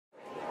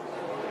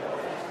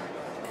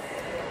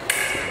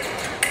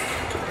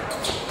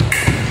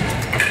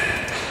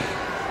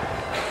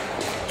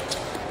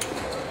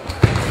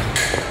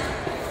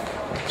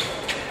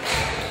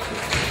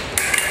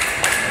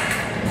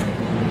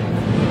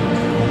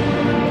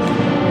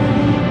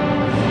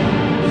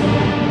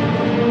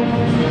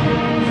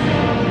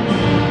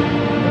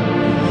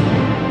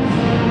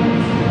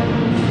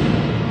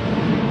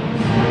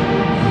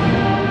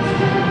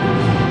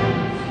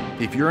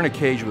in a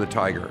cage with a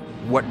tiger,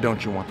 what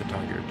don't you want the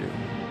tiger to do?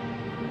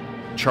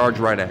 Charge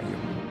right at you.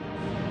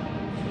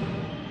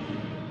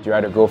 You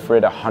either go for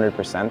it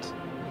 100%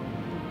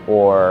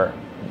 or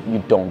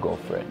you don't go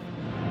for it.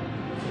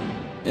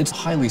 It's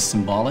highly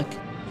symbolic.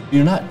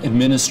 You're not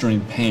administering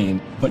pain,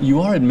 but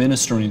you are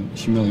administering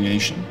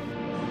humiliation.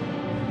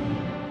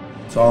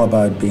 It's all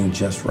about being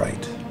just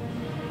right,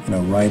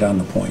 right on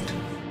the point.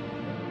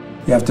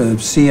 You have to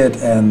see it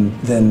and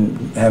then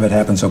have it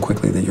happen so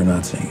quickly that you're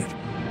not seeing it.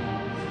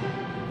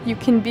 You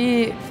can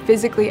be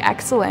physically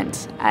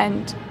excellent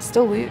and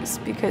still lose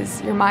because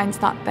your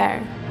mind's not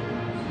there.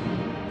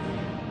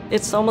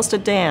 It's almost a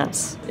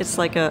dance. It's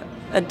like a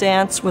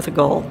dance with a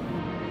goal.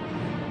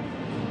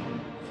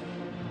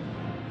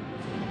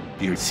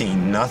 You see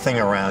nothing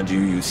around you,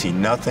 you see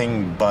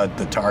nothing but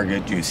the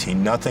target, you see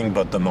nothing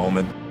but the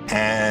moment,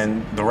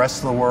 and the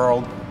rest of the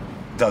world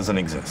doesn't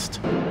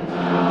exist.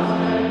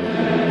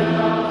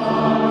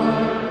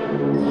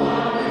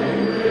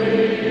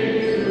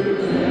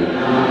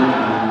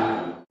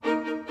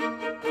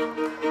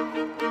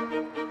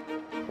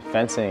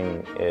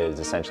 Fencing is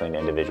essentially an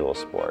individual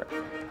sport.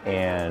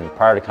 And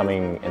prior to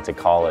coming into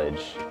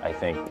college, I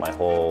think my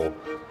whole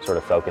sort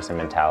of focus and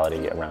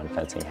mentality around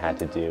fencing had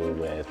to do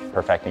with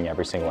perfecting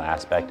every single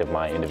aspect of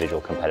my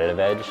individual competitive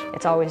edge.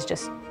 It's always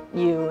just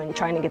you and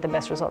trying to get the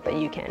best result that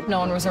you can. No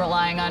one was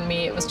relying on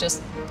me. It was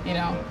just,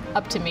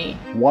 up to me.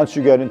 Once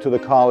you get into the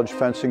college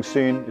fencing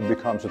scene, it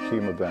becomes a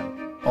team event.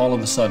 All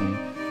of a sudden,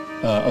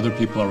 other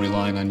people are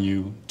relying on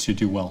you to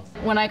do well.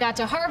 When I got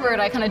to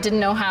Harvard, I kind of didn't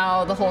know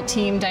how the whole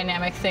team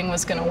dynamic thing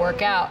was going to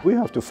work out. We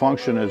have to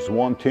function as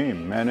one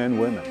team, men and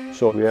women.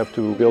 So we have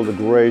to build a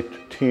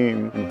great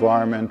team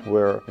environment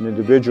where an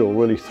individual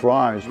really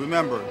thrives.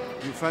 Remember,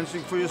 you're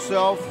fencing for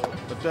yourself,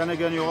 but then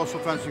again, you're also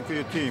fencing for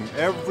your team.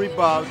 Every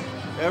bout,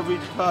 every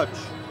touch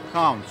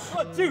counts.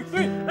 1, 2, 3,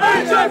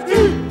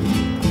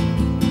 HFT!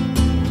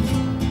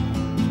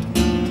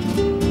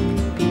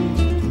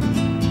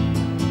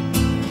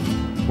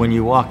 When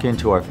you walk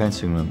into our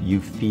fencing room, you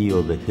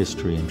feel the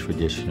history and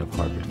tradition of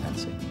Harvard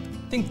fencing.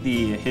 I think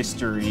the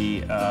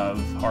history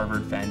of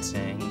Harvard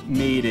fencing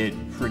made it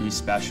pretty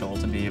special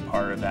to be a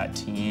part of that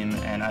team,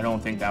 and I don't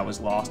think that was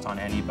lost on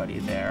anybody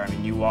there. I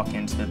mean, you walk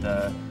into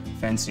the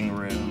fencing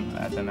room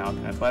at the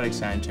Malkin Athletic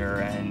Center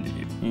and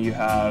you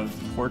have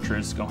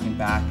portraits going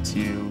back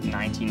to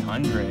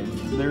 1900.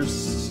 There's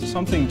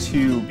something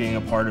to being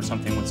a part of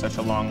something with such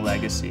a long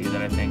legacy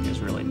that I think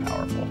is really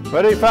powerful.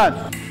 Ready,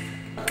 fence.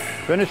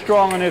 Finish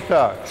strong on the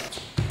attack.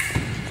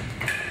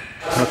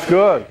 That's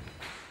good.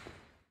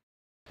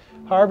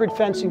 Harvard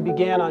fencing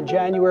began on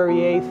January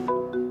 8th,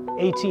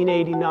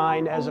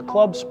 1889 as a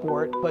club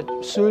sport,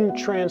 but soon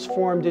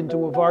transformed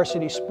into a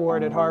varsity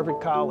sport at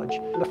Harvard College.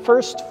 The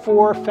first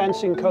 4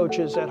 fencing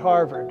coaches at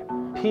Harvard,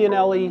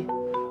 Pianelli,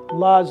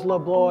 Laz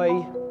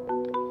Lebloy,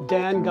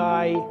 Dan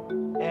Guy,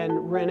 and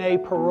René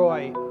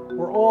Perroy,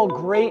 were all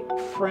great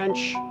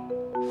French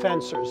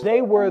fencers.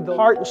 They were the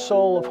heart and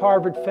soul of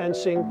Harvard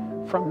fencing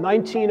from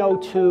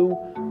 1902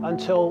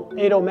 until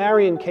Ado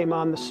Marion came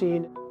on the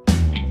scene.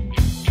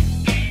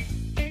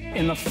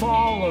 In the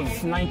fall of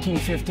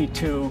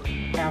 1952,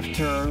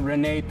 after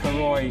René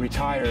Perroy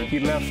retired, he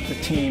left the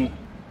team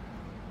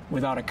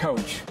without a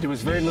coach. There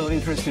was very little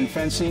interest in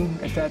fencing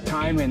at that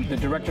time, and the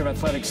director of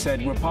athletics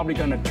said, we're probably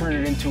going to turn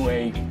it into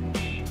a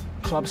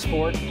club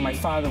sport. My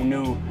father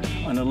knew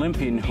an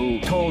Olympian who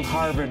told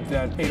Harvard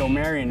that Ado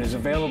Marion is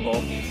available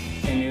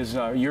and is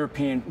a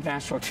European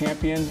national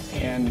champion,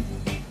 and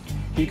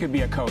he could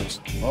be a coach.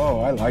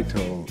 Oh, I liked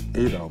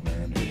Ado,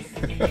 man.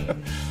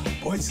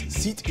 Boys,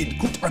 sieht ihn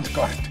gut an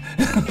Gott.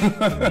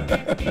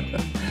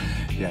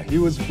 Yeah, he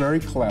was very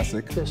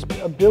classic. This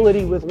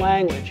ability with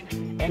language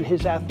and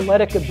his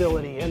athletic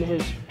ability and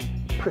his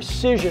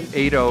precision.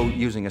 Ado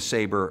using a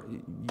saber,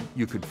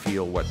 you could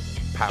feel what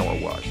power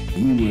was.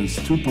 He was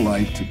too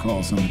polite to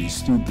call somebody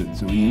stupid,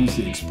 so he used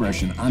the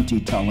expression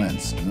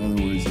anti-talents. In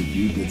other words, if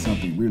you did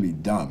something really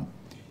dumb,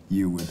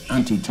 you would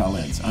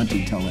anti-talents.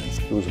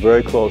 He was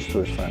very close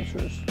to his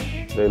fencers.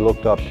 They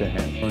looked up to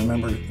him. I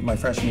remember my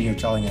freshman year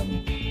telling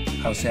him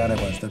how sad I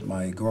was that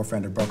my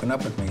girlfriend had broken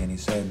up with me, and he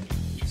said,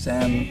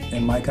 Sam,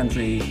 in my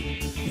country,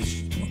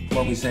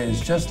 what we say is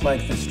just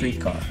like the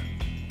streetcar.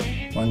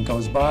 One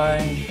goes by,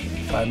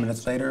 5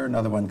 minutes later,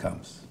 another one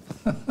comes.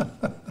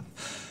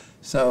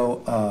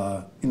 So,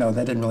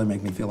 that didn't really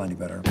make me feel any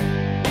better.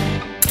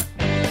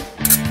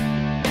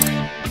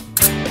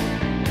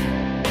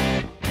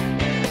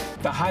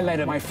 The highlight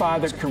of my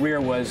father's career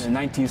was the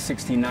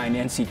 1969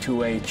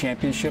 NC2A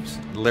championships.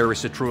 Larry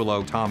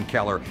Citrullo, Tom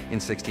Keller in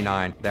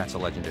 '69, that's a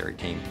legendary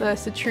team. The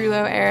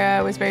Citrullo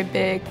era was very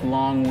big.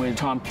 Along with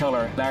Tom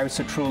Keller, Larry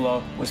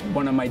Citrullo was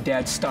one of my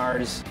dad's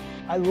stars.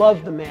 I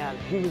loved the man.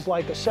 He was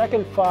like a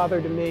second father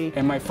to me.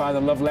 And my father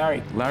loved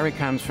Larry. Larry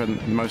comes from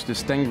the most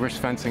distinguished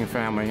fencing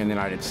family in the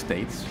United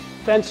States.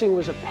 Fencing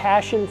was a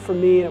passion for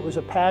me, and it was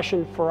a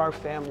passion for our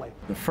family.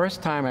 The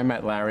first time I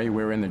met Larry,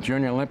 we were in the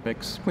Junior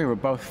Olympics. We were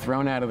both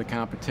thrown out of the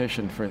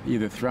competition for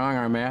either throwing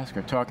our mask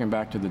or talking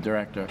back to the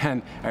director.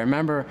 And I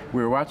remember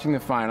we were watching the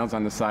finals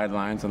on the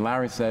sidelines, and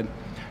Larry said,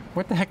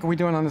 what the heck are we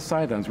doing on the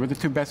sidelines? We're the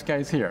two best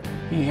guys here.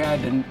 He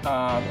had an,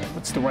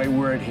 what's the right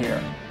word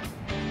here?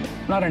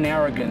 Not an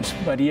arrogance,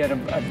 but he had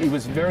he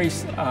was very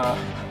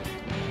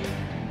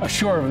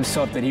assured of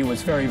himself that he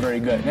was very, very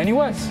good, and he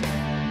was.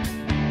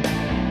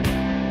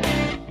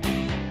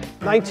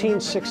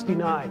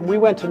 1969, we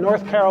went to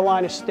North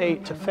Carolina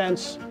State to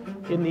fence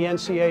in the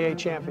NCAA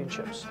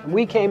championships. And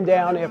we came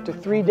down after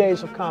 3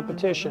 days of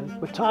competition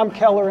with Tom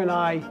Keller and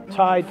I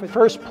tied for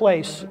first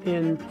place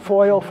in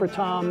foil for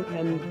Tom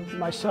and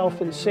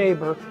myself in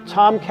saber.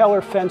 Tom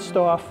Keller fenced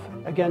off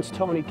against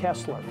Tony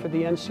Kessler for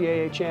the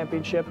NCAA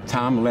championship.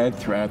 Tom led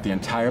throughout the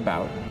entire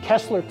bout.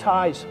 Kessler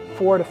ties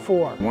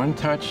 4-4. One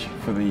touch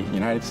for the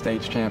United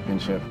States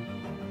championship.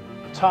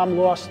 Tom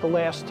lost the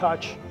last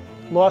touch,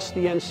 lost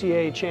the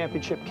NCAA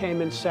championship,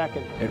 came in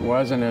second. It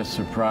wasn't a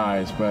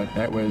surprise, but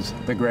that was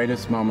the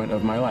greatest moment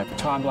of my life.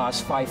 Tom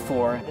lost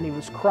 5-4. And he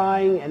was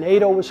crying, and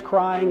Ado was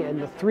crying,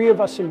 and the three of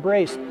us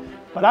embraced.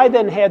 But I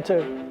then had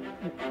to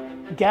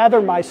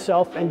gather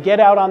myself and get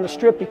out on the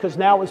strip because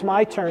now it was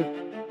my turn.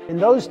 In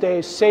those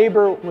days,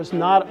 saber was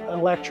not an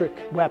electric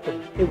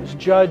weapon. It was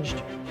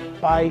judged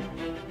by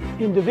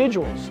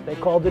individuals. They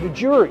called it a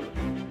jury,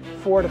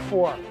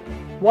 4-4.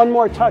 One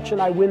more touch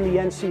and I win the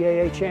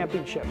NCAA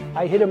championship.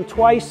 I hit him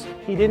twice,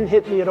 he didn't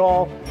hit me at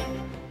all.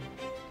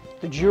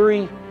 The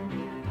jury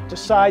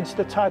decides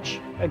the touch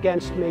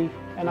against me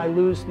and I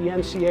lose the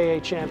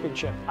NCAA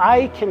championship.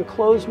 I can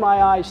close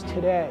my eyes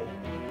today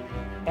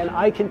and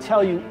I can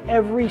tell you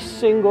every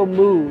single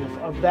move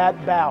of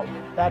that bout,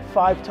 that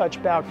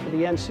 5-touch bout for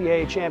the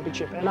NCAA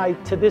championship. And I,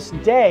 to this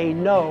day,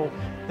 know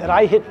that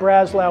I hit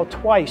Braslau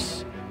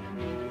twice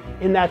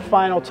in that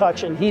final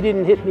touch and he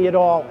didn't hit me at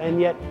all,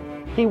 and yet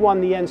he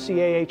won the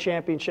NCAA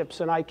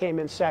championships and I came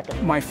in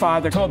second. My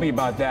father told me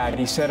about that.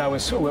 He said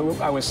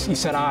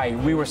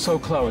we were so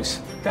close.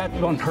 That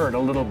one hurt a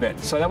little bit.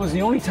 So that was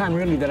the only time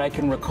really that I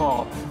can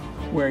recall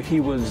where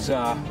he was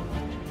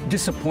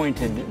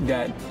disappointed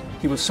that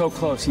he was so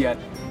close, yet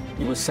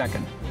he was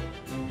second.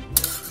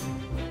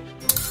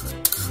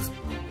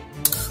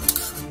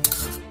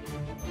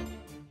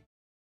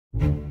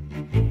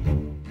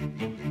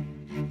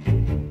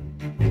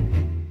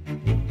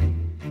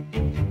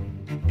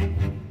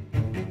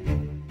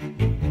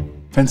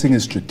 Fencing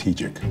is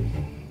strategic.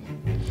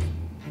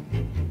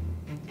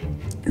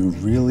 You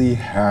really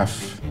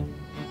have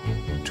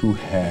to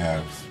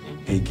have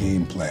a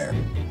game plan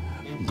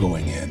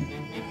going in.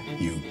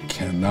 You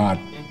cannot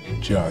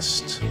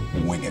just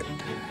wing it.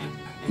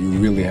 You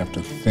really have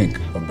to think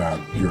about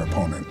your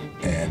opponent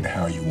and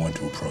how you want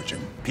to approach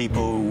him.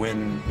 People who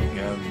win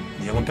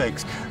the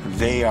Olympics,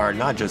 they are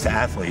not just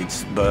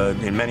athletes, but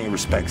in many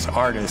respects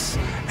artists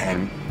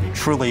and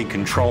truly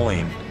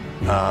controlling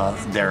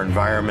their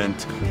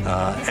environment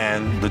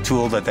and the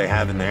tool that they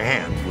have in their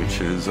hand, which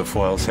is a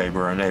foil,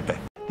 saber, or an épée.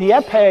 The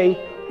épée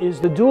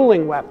is the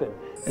dueling weapon.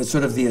 It's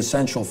sort of the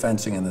essential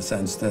fencing in the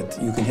sense that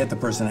you can hit the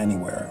person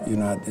anywhere.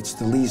 It's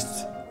the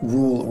least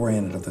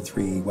rule-oriented of the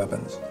three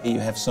weapons. You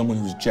have someone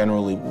who's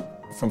generally,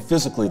 from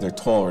physically, they're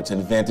taller. It's an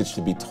advantage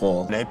to be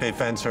tall. An épée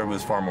fencer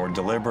was far more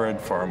deliberate,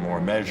 far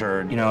more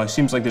measured. You know, it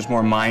seems like there's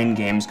more mind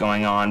games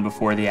going on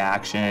before the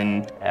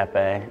action.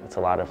 Épée, it's a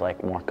lot of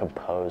more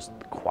composed,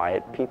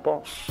 quiet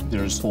people.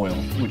 There's foil,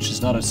 which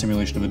is not a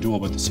simulation of a duel,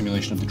 but the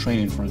simulation of the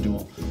training for a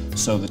duel.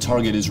 So the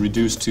target is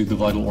reduced to the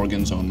vital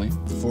organs only.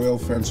 Foil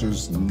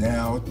fencers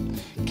now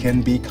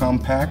can be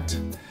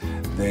compact.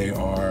 They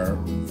are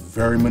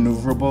very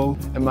maneuverable.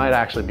 It might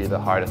actually be the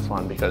hardest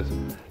one because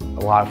a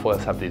lot of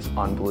foils have these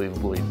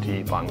unbelievably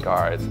deep on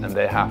guards and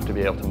they have to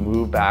be able to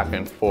move back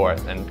and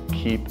forth and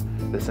keep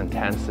this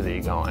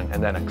intensity going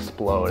and then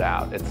explode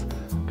out. It's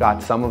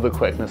got some of the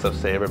quickness of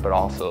saber but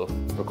also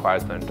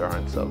requires the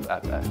endurance of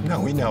épée.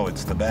 No, we know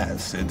it's the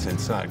best.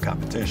 It's not a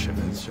competition.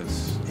 It's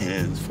just,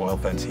 foil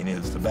fencing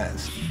is the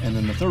best. And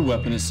then the third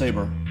weapon is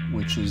saber,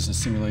 which is a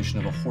simulation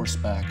of a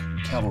horseback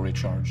cavalry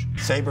charge.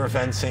 Saber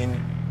fencing,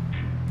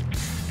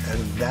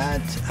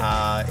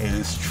 that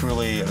is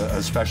truly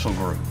a special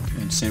group.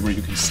 In saber,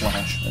 you can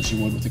slash as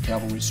you would with a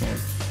cavalry sword.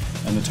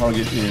 And the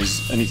target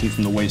is anything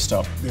from the waist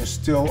up. There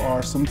still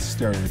are some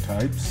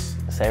stereotypes.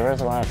 Saber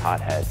has a lot of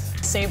hotheads.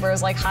 Saber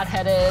is like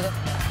hot-headed.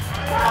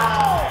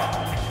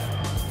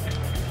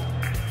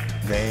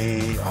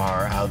 They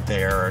are out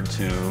there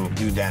to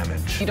do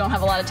damage. You don't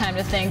have a lot of time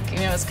to think,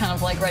 it's kind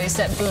of like ready,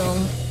 set,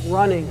 boom.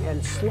 Running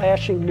and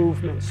slashing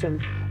movements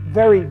and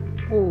very,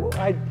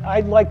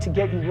 I'd like to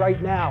get you right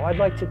now. I'd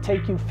like to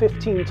take you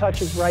 15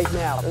 touches right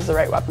now. This is the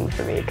right weapon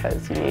for me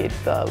because you need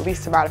the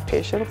least amount of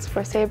patience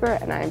for saber,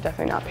 and I'm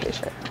definitely not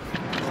patient.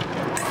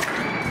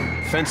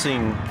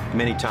 Fencing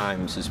many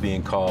times is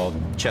being called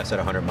chess at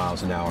 100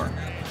 miles an hour.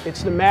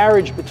 It's the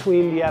marriage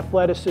between the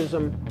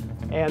athleticism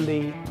and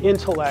the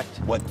intellect.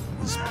 What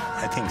was,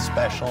 I think,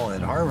 special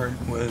at Harvard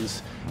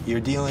was you're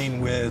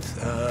dealing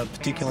with a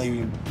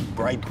particularly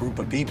bright group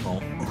of people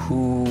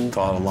who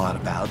thought a lot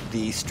about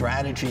the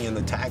strategy and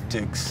the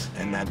tactics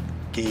and that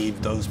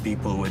gave those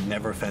people who had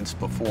never fenced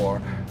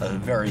before a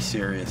very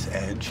serious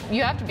edge.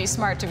 You have to be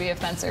smart to be a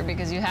fencer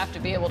because you have to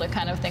be able to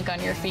kind of think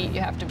on your feet.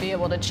 You have to be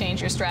able to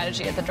change your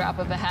strategy at the drop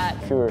of a hat.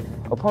 If your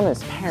opponent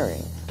is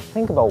parrying,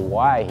 think about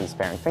why he's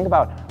parrying. Think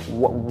about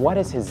what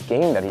is his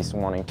game that he's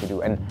wanting to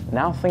do. And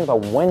now think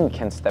about when you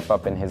can step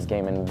up in his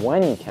game and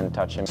when you can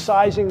touch him.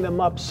 Sizing them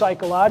up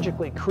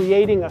psychologically,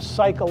 creating a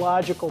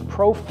psychological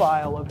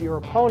profile of your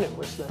opponent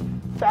was the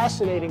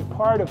fascinating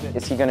part of it.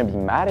 Is he going to be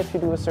mad if you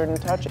do a certain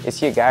touch? Is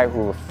he a guy who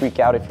will freak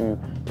out if you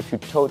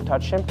toe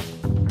touch him?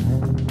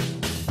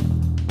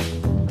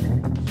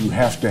 You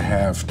have to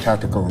have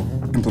tactical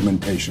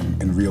implementation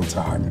in real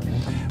time,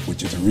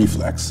 which is a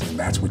reflex, and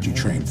that's what you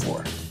train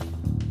for.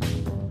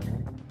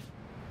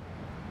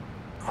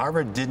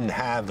 Harvard didn't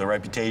have the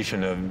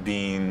reputation of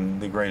being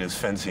the greatest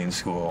fencing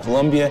school.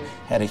 Columbia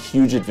had a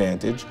huge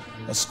advantage.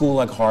 A school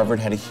like Harvard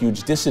had a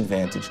huge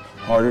disadvantage.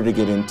 Harder to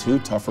get into,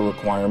 tougher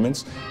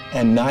requirements,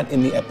 and not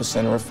in the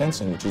epicenter of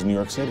fencing, which is New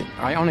York City.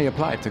 I only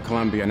applied to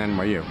Columbia and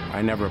NYU.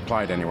 I never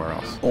applied anywhere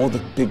else. All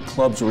the big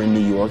clubs were in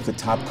New York. The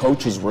top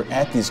coaches were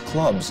at these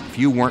clubs. If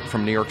you weren't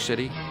from New York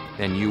City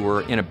and you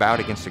were in a bout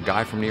against a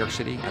guy from New York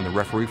City and the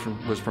referee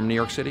was from New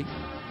York City,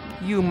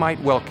 you might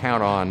well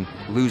count on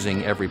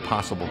losing every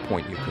possible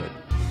point you could.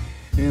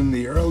 In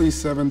the early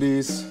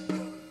 70s,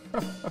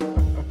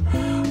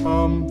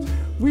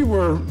 we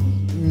were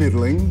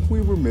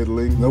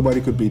middling.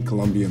 Nobody could beat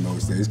Columbia in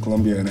those days.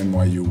 Columbia and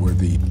NYU were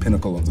the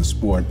pinnacle of the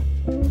sport.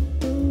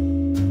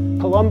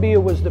 Columbia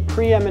was the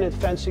preeminent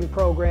fencing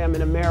program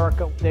in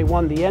America. They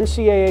won the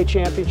NCAA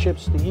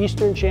championships, the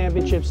Eastern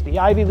championships, the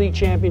Ivy League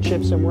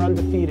championships, and were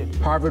undefeated.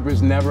 Harvard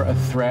was never a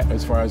threat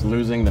as far as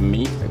losing the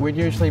meet. We'd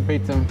usually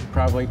beat them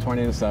probably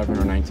 20-7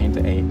 or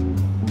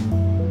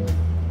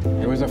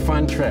 19-8. It was a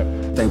fun trip.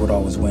 They would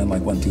always win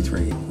like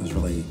 1-2-3. It was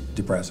really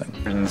depressing.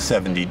 In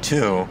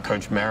 '72,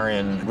 Coach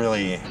Marion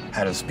really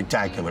had a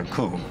spectacular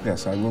coup.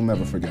 Yes, I will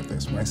never forget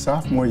this. My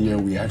sophomore year,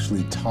 we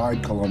actually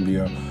tied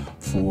Columbia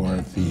for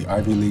the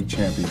Ivy League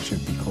championship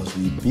because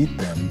we beat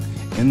them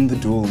in the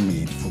dual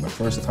meet for the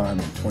first time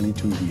in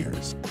 22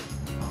 years.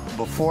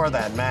 Before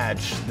that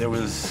match, there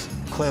was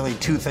clearly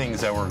two things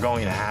that were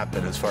going to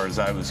happen as far as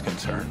I was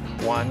concerned.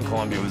 One,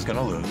 Columbia was going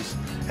to lose,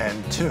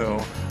 and two,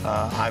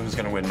 I was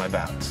going to win my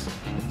bouts.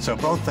 So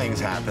both things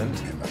happened.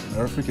 And I'll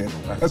never forget,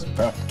 the last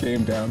bout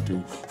came down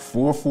to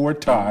 4-4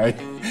 tie,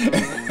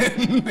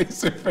 and they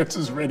said,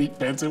 "Fences ready,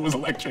 fence." It was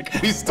electric.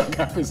 He stuck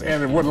out his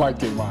hand, and one light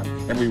came on,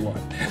 and we won.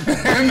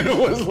 And it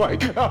was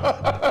like...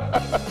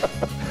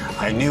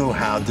 I knew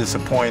how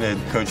disappointed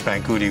Coach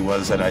Bancuti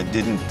was that I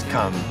didn't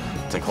come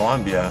to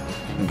Columbia,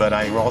 but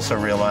I also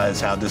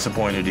realized how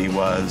disappointed he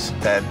was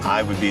that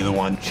I would be the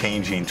one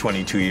changing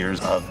 22 years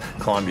of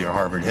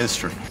Columbia-Harvard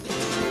history.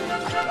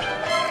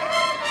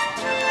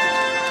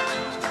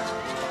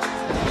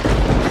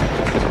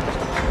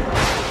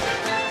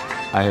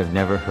 I have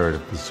never heard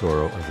of the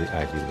Zorro of the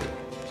Ivy League.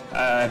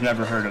 I've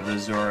never heard of the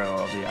Zorro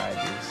of the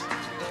Ivies.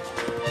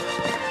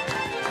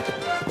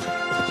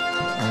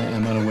 I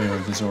am unaware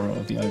of the Zorro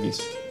of the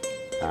Ivies.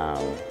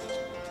 I'm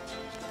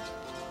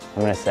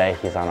going to say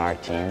he's on our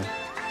team.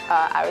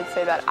 I would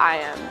say that I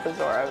am the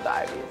Zorro of the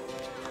Ivies.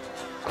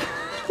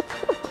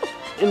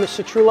 In the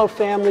Citrillo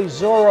family,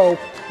 Zorro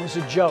was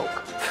a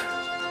joke.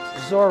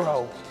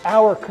 Zorro,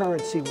 our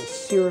currency was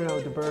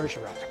Cyrano de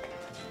Bergerac.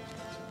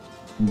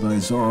 By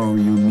Zorro,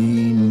 you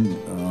mean...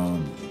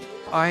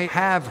 I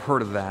have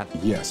heard of that.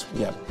 Yes.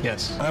 Yeah.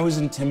 Yes. I was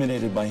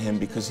intimidated by him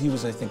because he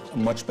was, I think, a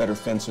much better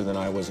fencer than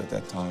I was at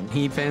that time.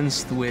 He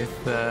fenced with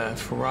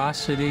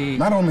ferocity.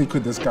 Not only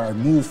could this guy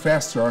move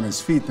faster on his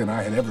feet than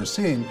I had ever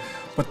seen,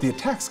 but the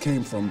attacks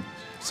came from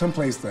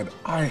someplace that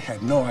I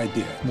had no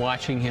idea.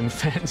 Watching him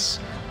fence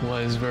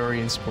was very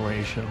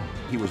inspirational.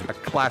 He was a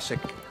classic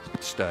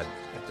stud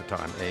at the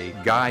time, a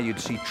guy you'd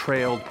see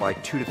trailed by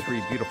 2 to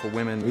 3 beautiful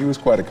women. He was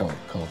quite a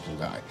colorful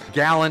guy.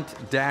 Gallant,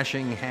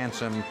 dashing,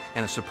 handsome,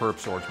 and a superb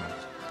swordsman.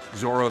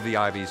 Zorro of the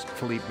Ivies,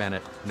 Philippe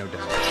Bennett, no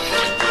doubt.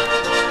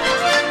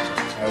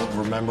 I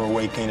remember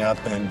waking up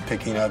and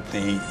picking up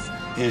the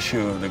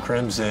issue of the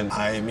Crimson.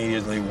 I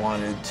immediately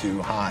wanted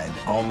to hide.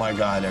 Oh my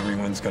God,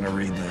 everyone's going to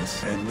read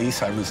this. At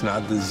least I was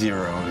not the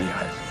Zero of the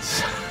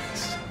Ivies.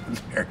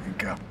 There you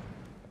go.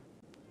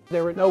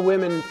 There were no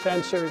women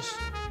fencers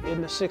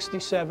in the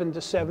 67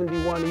 to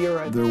 71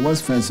 era. There was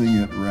fencing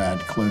at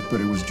Radcliffe, but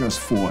it was just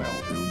foil.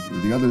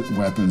 The other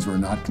weapons were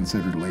not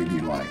considered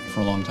ladylike. For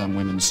a long time,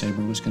 women's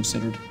saber was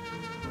considered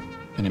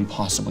an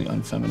impossibly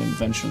unfeminine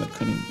venture that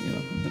couldn't,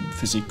 the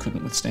physique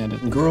couldn't withstand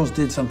it. Girls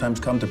did sometimes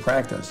come to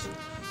practice,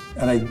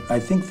 and I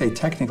think they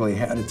technically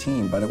had a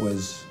team, but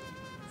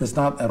it's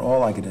not at all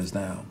like it is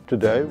now.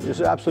 Today,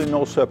 there's absolutely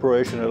no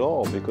separation at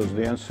all because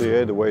the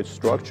NCAA, the way it's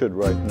structured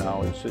right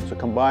now, it's a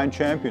combined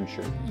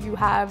championship. You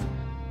have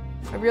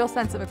a real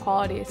sense of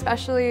equality,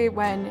 especially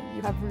when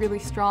you have really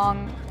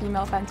strong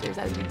female fencers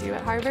as you do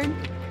at Harvard,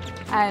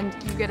 and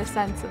you get a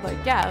sense of you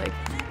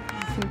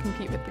can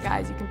compete with the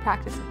guys, you can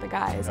practice with the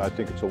guys. I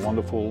think it's a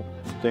wonderful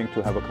thing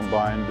to have a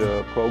combined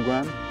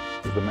program,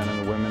 The men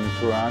and the women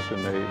interact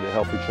and they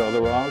help each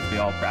other out. We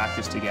all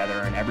practiced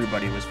together and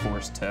everybody was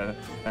forced to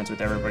fence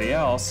with everybody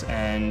else,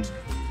 and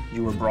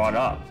you were brought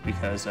up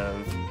because of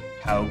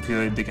how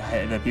good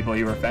the people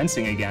you were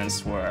fencing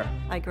against were.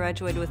 I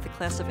graduated with the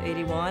class of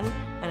 '81,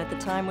 and at the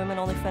time women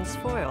only fenced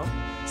foil,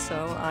 so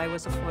I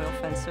was a foil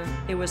fencer.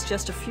 It was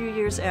just a few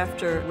years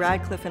after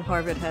Radcliffe and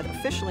Harvard had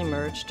officially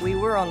merged. We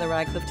were on the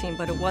Radcliffe team,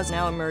 but it was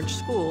now a merged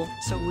school,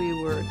 so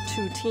we were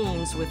two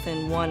teams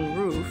within one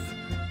roof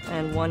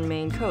and one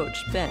main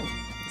coach, Ben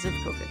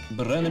Zivkovic.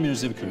 Branimir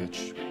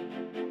Zivkovic.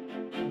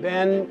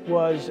 Ben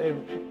was a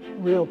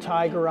real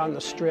tiger on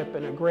the strip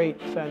and a great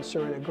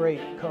fencer and a great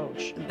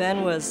coach.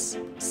 Ben was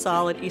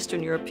solid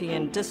Eastern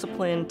European,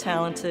 disciplined,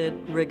 talented,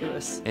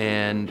 rigorous.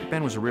 And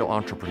Ben was a real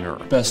entrepreneur.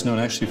 Best known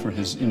actually for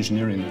his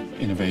engineering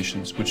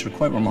innovations, which are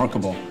quite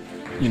remarkable.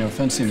 You know,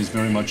 fencing is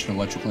very much an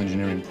electrical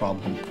engineering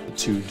problem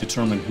to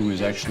determine who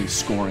is actually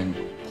scoring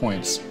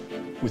points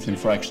within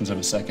fractions of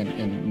a second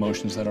in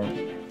motions that are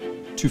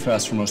too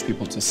fast for most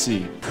people to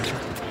see.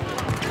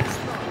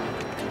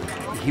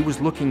 He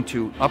was looking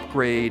to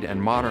upgrade and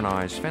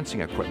modernize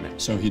fencing equipment.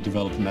 So he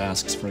developed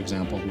masks, for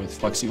example, with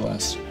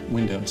plexiglass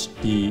windows.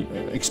 He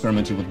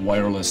experimented with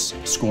wireless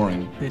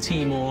scoring. The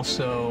team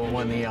also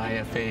won the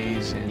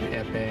IFAs and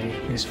epee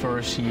his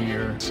first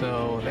year,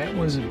 so that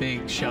was a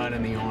big shot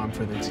in the arm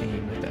for the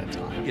team at that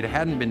time. It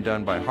hadn't been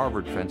done by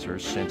Harvard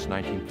fencers since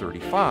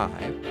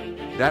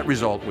 1935. That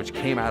result, which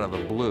came out of the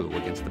blue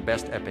against the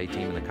best epee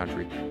team in the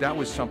country, that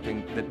was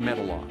something that meant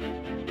a lot.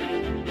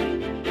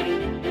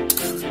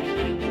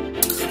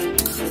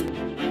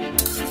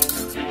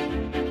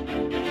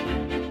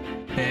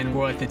 Ben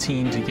brought the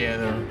team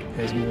together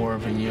as more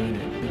of a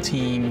unit. The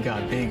team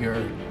got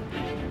bigger,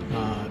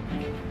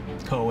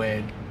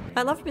 co-ed.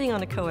 I loved being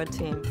on a co-ed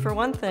team. For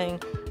one thing,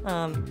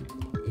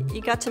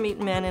 you got to meet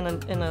men in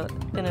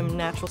a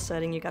natural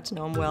setting. You got to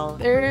know them well.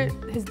 There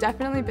has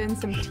definitely been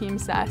some team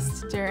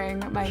cess during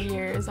my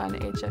years on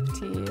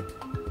HFT.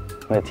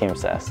 The team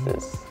cess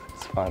is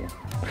fun.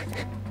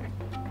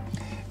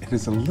 It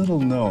is a little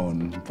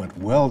known, but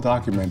well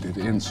documented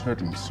in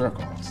certain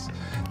circles,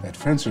 that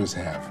fencers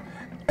have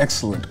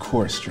excellent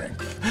core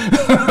strength.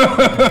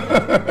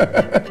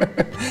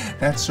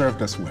 That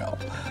served us well.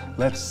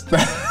 Let's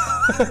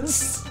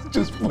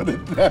just put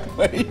it that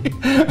way.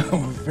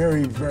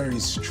 Very, very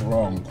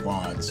strong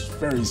quads,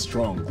 very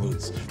strong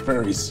glutes,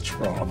 very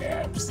strong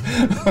abs.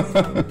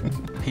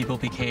 People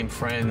became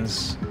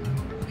friends,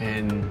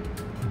 and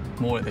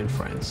more than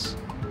friends.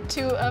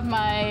 Two of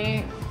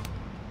my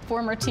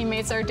former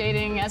teammates are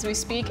dating as we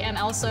speak, and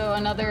also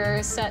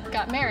another set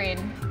got married.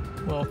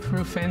 Well,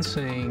 through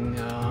fencing,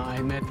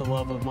 I met the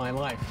love of my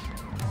life.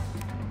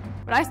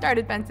 When I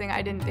started fencing,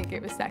 I didn't think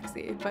it was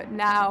sexy, but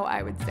now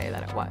I would say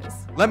that it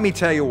was. Let me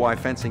tell you why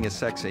fencing is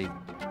sexy.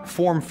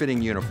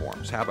 Form-fitting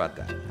uniforms, how about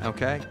that,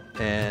 okay?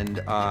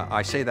 And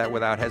I say that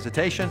without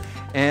hesitation,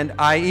 and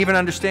I even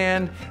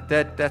understand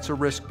that that's a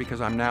risk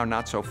because I'm now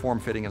not so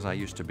form-fitting as I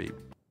used to be.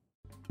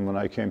 When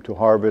I came to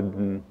Harvard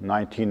in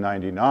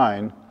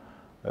 1999,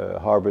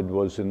 Harvard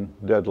was in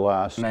dead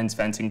last. Men's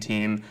fencing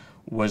team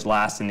was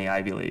last in the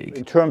Ivy League.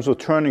 In terms of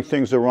turning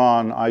things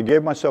around, I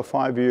gave myself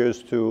 5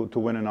 years to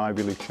win an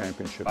Ivy League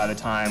championship. By the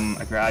time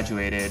I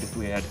graduated,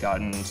 we had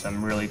gotten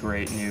some really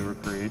great new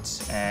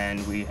recruits,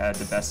 and we had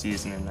the best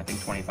season in, I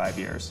think, 25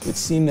 years. It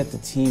seemed that the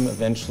team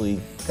eventually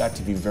got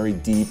to be very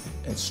deep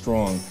and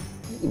strong,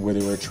 where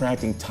they were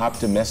attracting top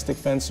domestic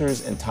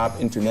fencers and top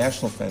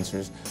international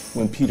fencers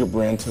when Peter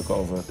Brand took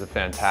over. He's a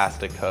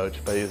fantastic coach,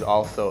 but he's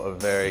also a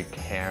very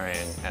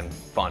caring and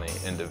funny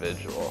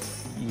individual.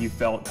 You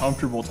felt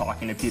comfortable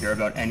talking to Peter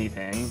about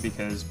anything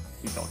because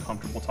he felt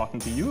comfortable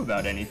talking to you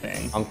about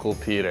anything. Uncle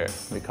Peter,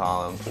 we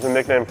call him. There's a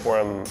nickname for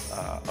him,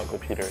 Uncle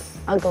Peter.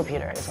 Uncle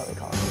Peter is what we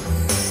call him.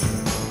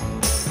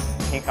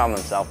 He called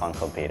himself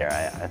Uncle Peter.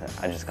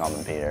 I just called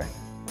him Peter.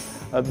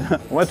 I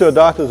went to a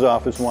doctor's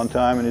office one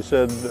time and he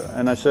said,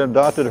 I said,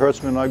 "Doctor, it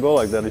hurts me when I go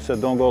like that." He said,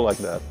 "Don't go like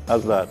that."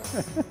 How's that?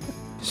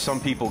 Some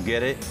people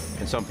get it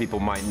and some people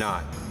might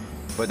not,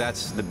 but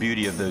that's the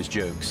beauty of those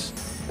jokes.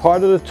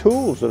 Part of the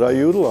tools that I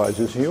utilize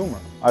is humor.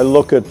 I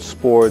look at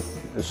sport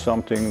as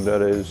something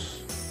that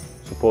is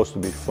supposed to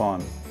be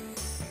fun.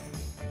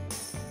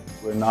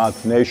 We're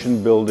not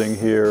nation building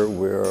here,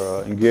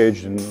 we're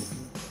engaged in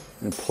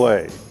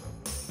play.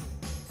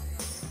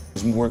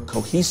 There's more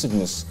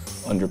cohesiveness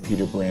under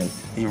Peter Brand.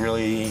 He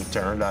really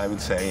turned, I would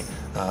say,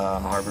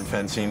 Harvard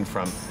fencing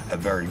from a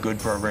very good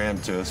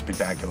program to a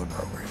spectacular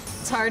program.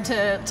 It's hard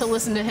to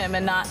listen to him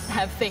and not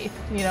have faith.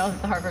 You know,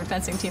 the Harvard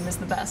fencing team is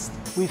the best.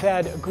 We've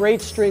had a great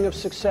string of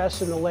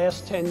success in the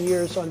last 10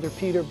 years under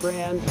Peter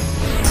Brand.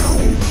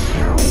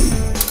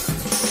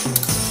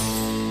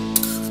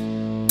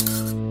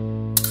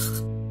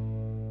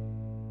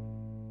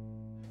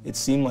 It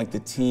seemed like the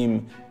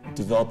team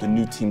developed a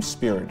new team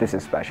spirit. This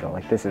is special.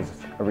 Like, this is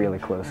a really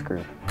close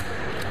group.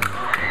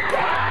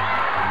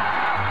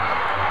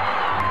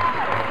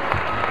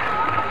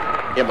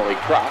 Emily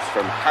Cross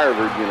from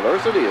Harvard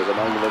University is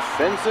among the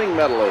fencing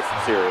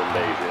medalists here in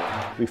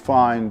Beijing. We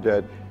find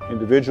that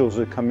individuals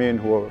that come in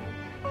who are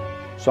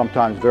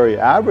sometimes very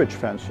average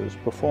fencers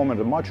perform at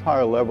a much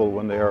higher level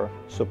when they are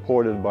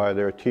supported by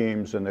their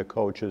teams and their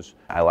coaches.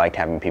 I like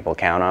having people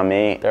count on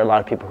me. There are a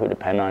lot of people who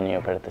depend on you,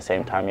 but at the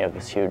same time you have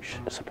this huge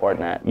support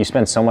net. You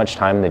spend so much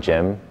time in the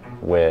gym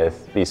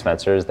with these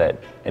fencers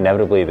that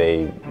inevitably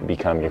they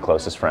become your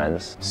closest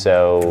friends.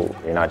 So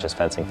you're not just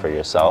fencing for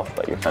yourself,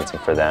 but you're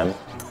fencing for them.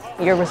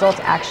 Your results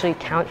actually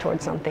count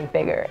towards something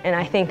bigger, and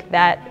I think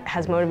that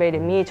has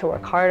motivated me to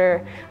work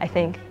harder. I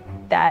think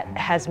that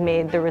has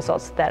made the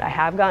results that I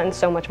have gotten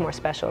so much more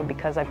special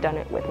because I've done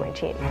it with my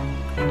team.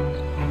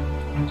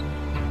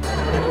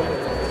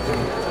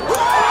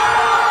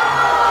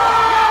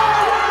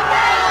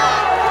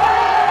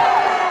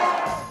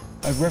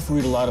 I've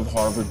refereed a lot of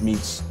Harvard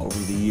meets over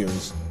the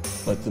years,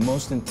 but the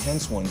most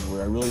intense ones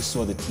where I really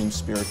saw the team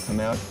spirit come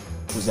out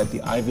was at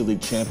the Ivy League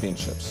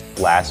Championships.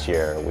 Last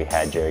year we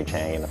had Jerry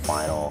Chang in the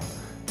final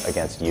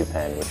against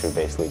UPenn, which would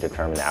basically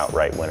determine the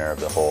outright winner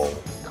of the whole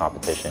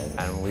competition.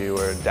 And we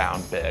were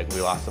down big. We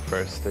lost the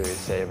first 3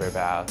 saber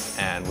bouts,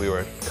 and we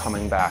were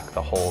coming back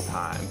the whole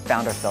time.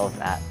 Found ourselves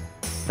at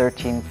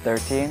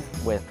 13-13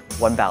 with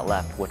 1 bout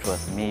left, which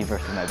was me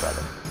versus my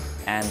brother.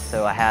 And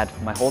so I had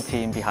my whole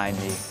team behind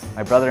me,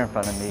 my brother in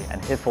front of me,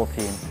 and his whole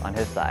team on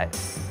his side.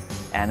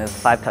 And it was a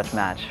 5-touch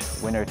match.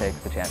 Winner takes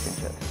the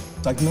championship.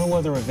 It's like no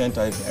other event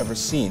I've ever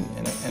seen,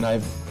 and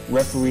I've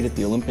refereed at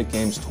the Olympic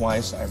Games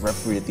twice, I've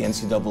refereed at the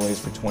NCAAs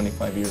for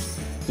 25 years.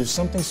 There's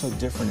something so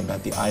different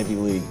about the Ivy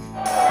League.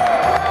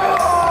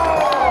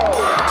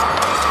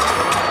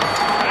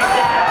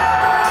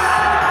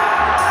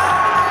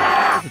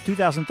 The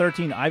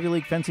 2013 Ivy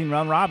League fencing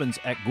round robins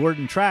at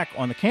Gordon Track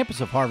on the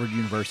campus of Harvard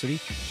University.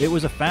 It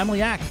was a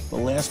family act. The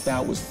last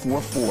bout was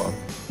 4-4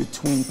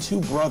 between 2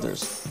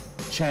 brothers,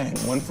 Chang,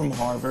 one from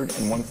Harvard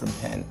and one from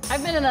Penn.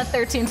 I've been in that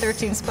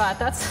 13-13 spot.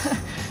 That's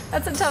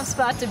a tough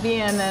spot to be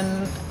in,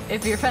 and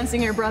if you're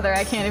fencing your brother,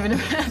 I can't even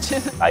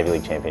imagine. Ivy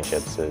League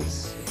Championships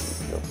is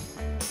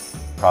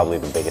probably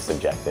the biggest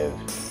objective.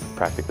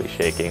 Practically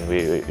shaking.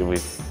 We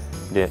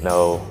didn't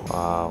know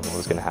what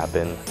was going to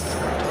happen.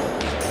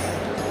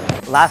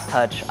 Last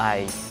touch,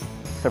 I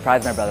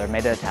surprised my brother,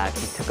 made an attack,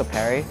 he took a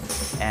parry,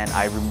 and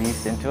I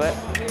released into it,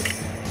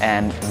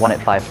 and won it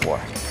 5-4.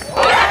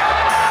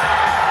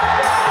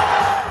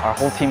 Our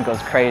whole team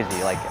goes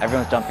crazy, like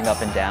everyone's jumping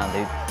up and down,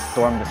 they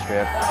storm the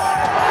strip.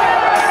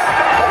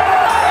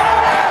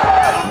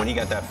 When he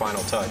got that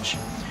final touch,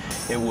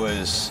 it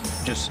was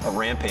just a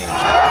rampage.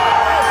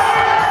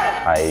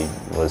 I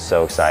was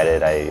so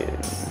excited, I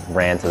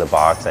ran to the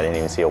box, I didn't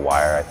even see a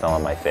wire, I fell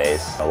on my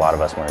face. A lot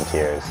of us were in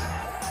tears.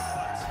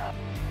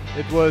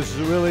 It was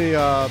really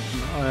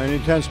an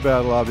intense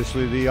battle,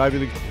 obviously. The Ivy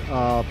League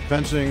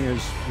fencing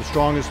is the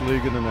strongest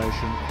league in the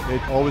nation.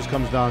 It always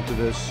comes down to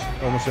this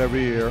almost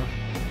every year.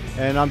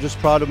 And I'm just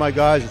proud of my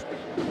guys.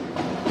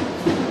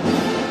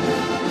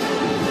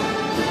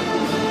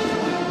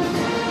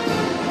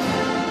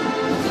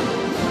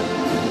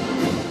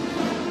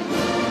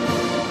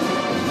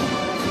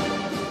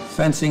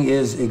 Fencing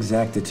is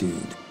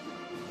exactitude.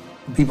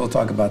 People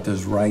talk about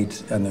there's right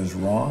and there's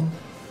wrong.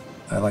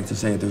 I like to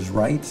say there's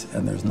right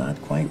and there's not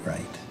quite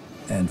right,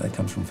 and that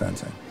comes from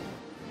fencing.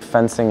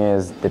 Fencing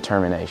is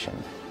determination.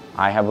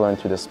 I have learned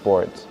through the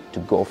sport to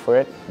go for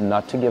it,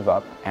 not to give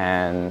up,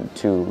 and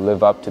to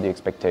live up to the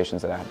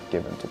expectations that I have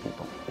given to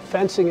people.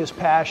 Fencing is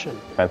passion.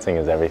 Fencing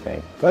is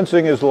everything.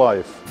 Fencing is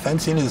life.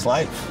 Fencing is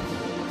life.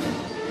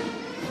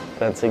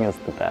 Fencing is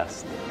the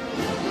best.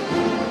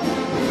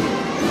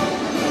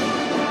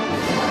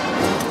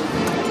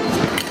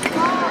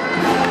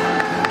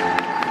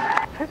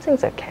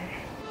 Fencing's okay.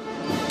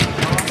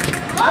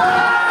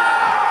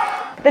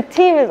 The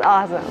team is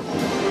awesome.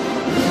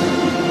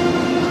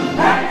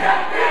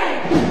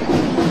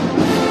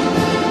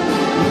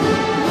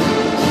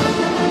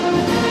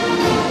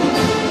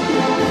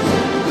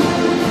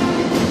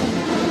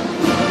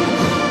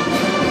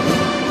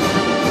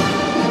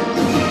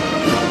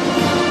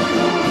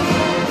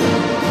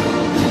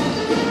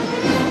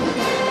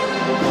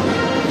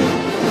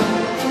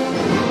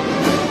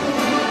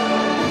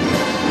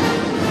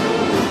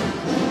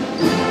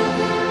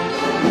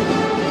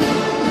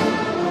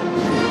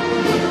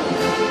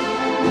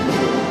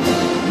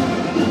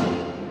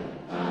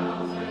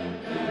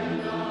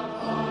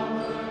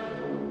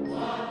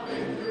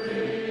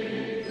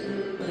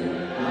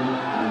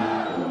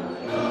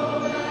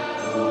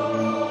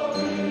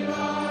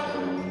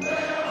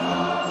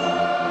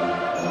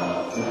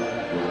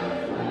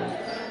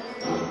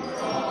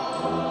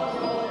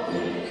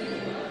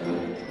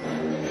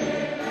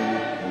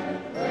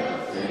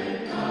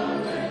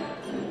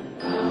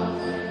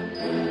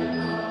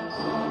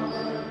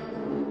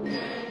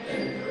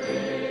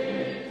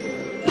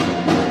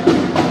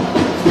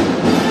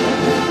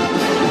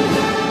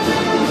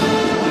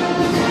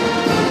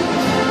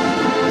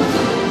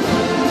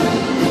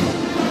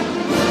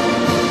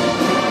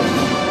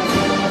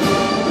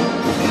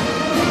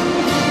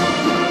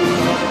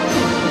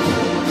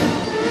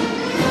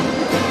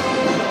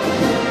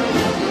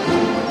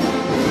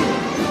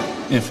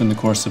 If in the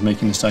course of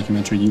making this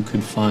documentary you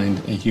could find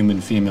a human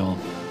female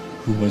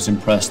who was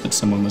impressed that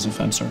someone was a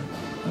fencer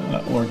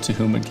or to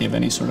whom it gave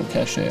any sort of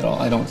cachet at all.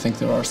 I don't think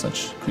there are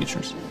such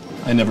creatures.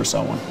 I never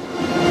saw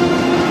one.